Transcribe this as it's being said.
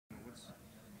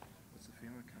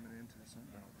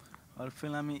The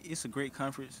feeling, I mean, it's a great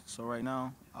conference. So right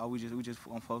now, we just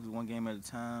gonna focus one game at a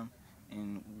time,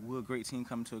 and we're a great team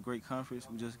coming to a great conference.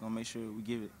 We just gonna make sure we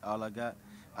give it all I got,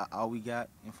 all we got,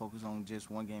 and focus on just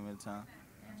one game at a time.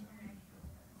 Gotcha.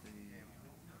 The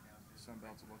Sun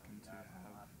Belt's looking to have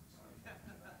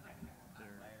their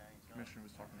commissioner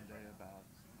was talking today about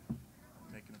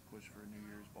making a push for a New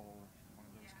Year's Bowl, one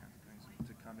of those kinds of things,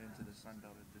 to come into the Sun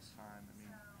Belt at this time. I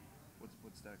mean,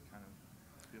 what's that kind of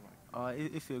feel like for you?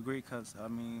 It feel great because I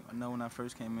mean I know when I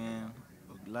first came in,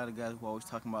 a lot of guys were always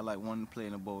talking about like wanting to play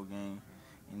in a bowl game,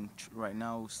 and right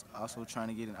now also trying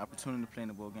to get an opportunity to play in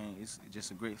a bowl game. It's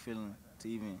just a great feeling to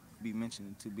even be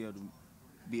mentioned to be able to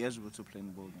be eligible to play in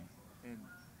the bowl game. And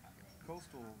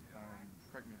Coastal,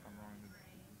 correct me if I'm wrong,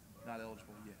 not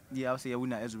eligible yet. Yeah, I would say yeah, we're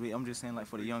not eligible. I'm just saying like But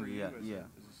for the younger, you yeah, yeah.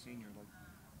 as a senior, like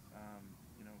um,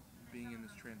 you know, being in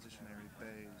this transitionary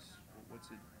phase,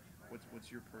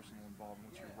 what's your personal involvement?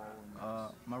 What's your role in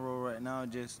this? My role right now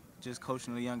just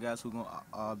coaching the young guys who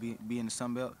gonna be in the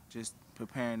Sun Belt, just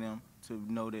preparing them to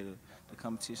know that the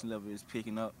competition level is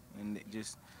picking up, and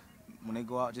just when they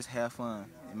go out, just have fun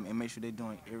and make sure they're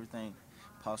doing everything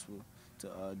possible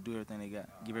to do everything they got,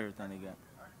 give everything they got.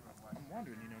 I'm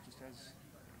wondering, just as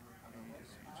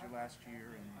it's your last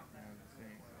year, and the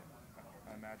thing,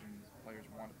 I imagine players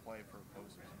want to play for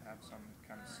opposers and have some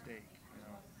kind of stake.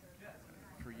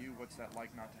 For you, what's that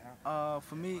like not to have?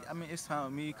 For me, I mean, it's time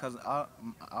with me because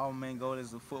our main goal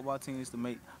as a football team is to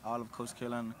make all of Coach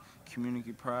Carolina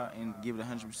community proud and give it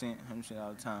 100%, 100%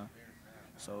 all the time.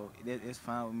 So it's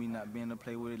fine with me not being able to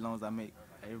play with it as long as I make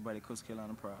everybody at Coach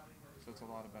Carolina proud. So it's a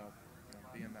lot about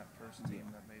being that first team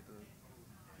Yeah. that made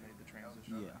the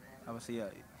transition. Yeah, I would say yeah.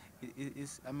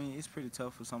 It's I mean it's pretty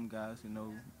tough for some guys,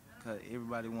 cause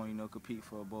everybody want compete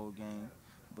for a bowl game,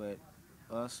 but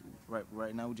us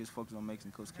right now we just focus on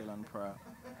making Coach Carolina proud.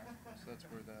 So that's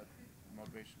where that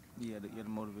motivation comes from. Yeah, the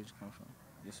motivation come from.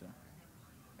 Yes, sir.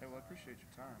 Hey, well, I appreciate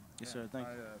your time. Yes, sir. Thank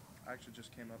you. I actually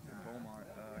just came up from Beaumont,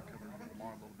 covering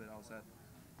Beaumont a little bit. I was at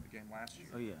the game last year.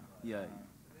 Oh yeah, yeah.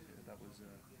 That was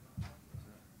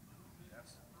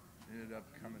ended up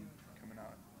coming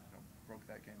out, broke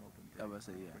that game open I pretty would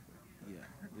say yeah, quickly.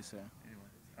 yeah. Yes, sir. Anyway,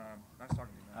 nice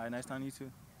talking to you, man. All right, nice talking to you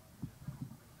too.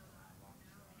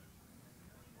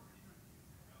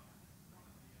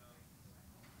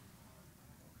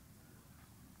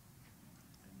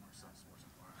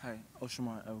 Hi,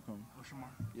 Osharmar, Abercrombie. Osharmar.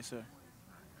 Yes, sir.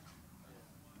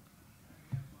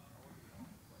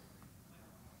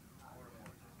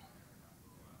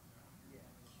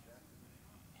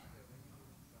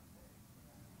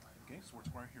 Okay, so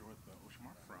we're here with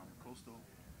Osharmar from Coastal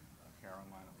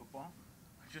Carolina football.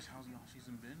 Just how's the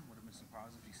offseason been? What have been some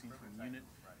positives you've seen from the unit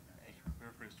as you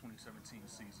prepare for this 2017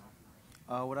 season?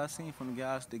 What I seen from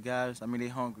the guys, I mean, they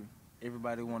hungry.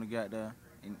 Everybody want to get out there,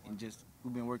 and just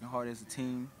we've been working hard as a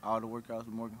team. All the workouts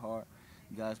been working hard.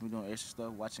 The guys been doing extra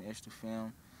stuff, watching extra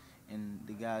film, and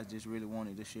the guys just really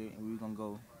wanted this year, and we're gonna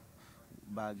go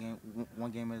by a game,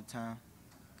 one game at a time.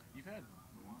 You've had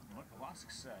a lot of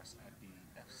success at the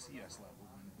FCS level,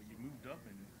 but you moved up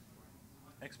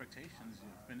in expectations.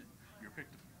 You're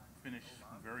picked to finish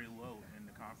very low in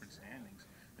the conference standings.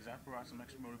 Does that provide some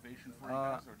extra motivation for you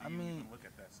guys, or do you even look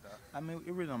at that stuff? I mean,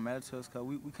 it really don't matter to us because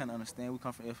we kind of understand. We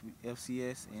come from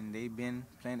FCS, and they've been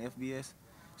playing FBS,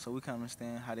 so we kind of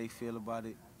understand how they feel about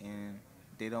it, and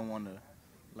they don't want to,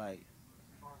 like,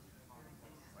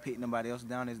 pick nobody else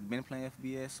down that's been playing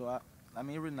FBS. So, I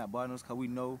mean, it really not bothering us because we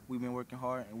know we've been working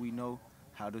hard, and we know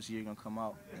how this year going to come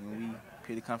out, and we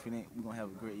pretty confident we're going to have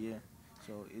a great year.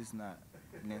 So, it's not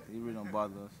nothing. It really don't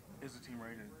bother us. Is the team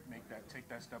ready to take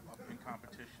that step up in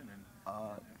competition and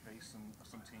face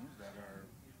some teams that are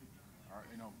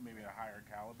maybe a higher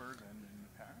caliber than in the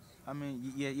past? I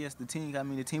mean, yeah, yes, the team. I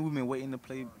mean, the team we've been waiting to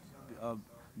play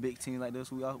big teams like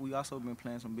this. We also been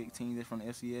playing some big teams that's from the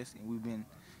FCS, and we've been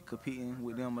competing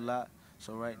with them a lot.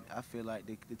 So I feel like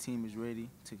the team is ready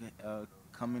to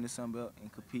come in the Sun Belt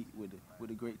and compete with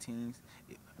the great teams.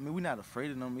 I mean, we're not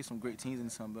afraid of them. There's some great teams in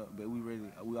the Sun Belt, but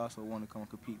we also want to come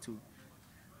compete too.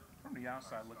 From the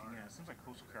outside looking in, it seems like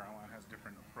Coastal Carolina has a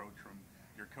different approach from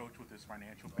your coach with his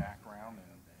financial background,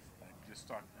 and just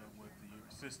talked with your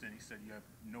assistant. He said you have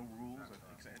no rules. I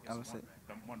guess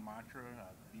the one mantra: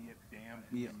 be it damn,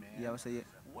 be a man. Yeah, I would say yeah.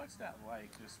 What's that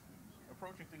like? Just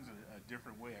approaching things a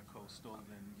different way at Coastal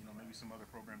than maybe some other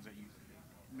programs that you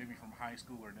maybe from high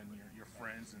school or than your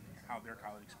friends and how their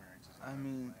college experiences are. I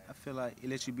mean, I feel like it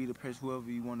lets you be the person whoever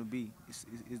you want to be.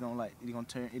 It don't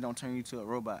turn you to a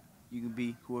robot. You can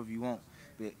be whoever you want,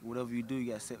 but whatever you do, you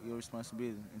gotta accept your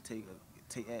responsibility and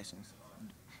take actions.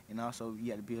 And also,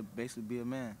 you gotta basically be a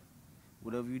man.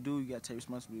 Whatever you do, you gotta take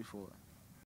responsibility for it.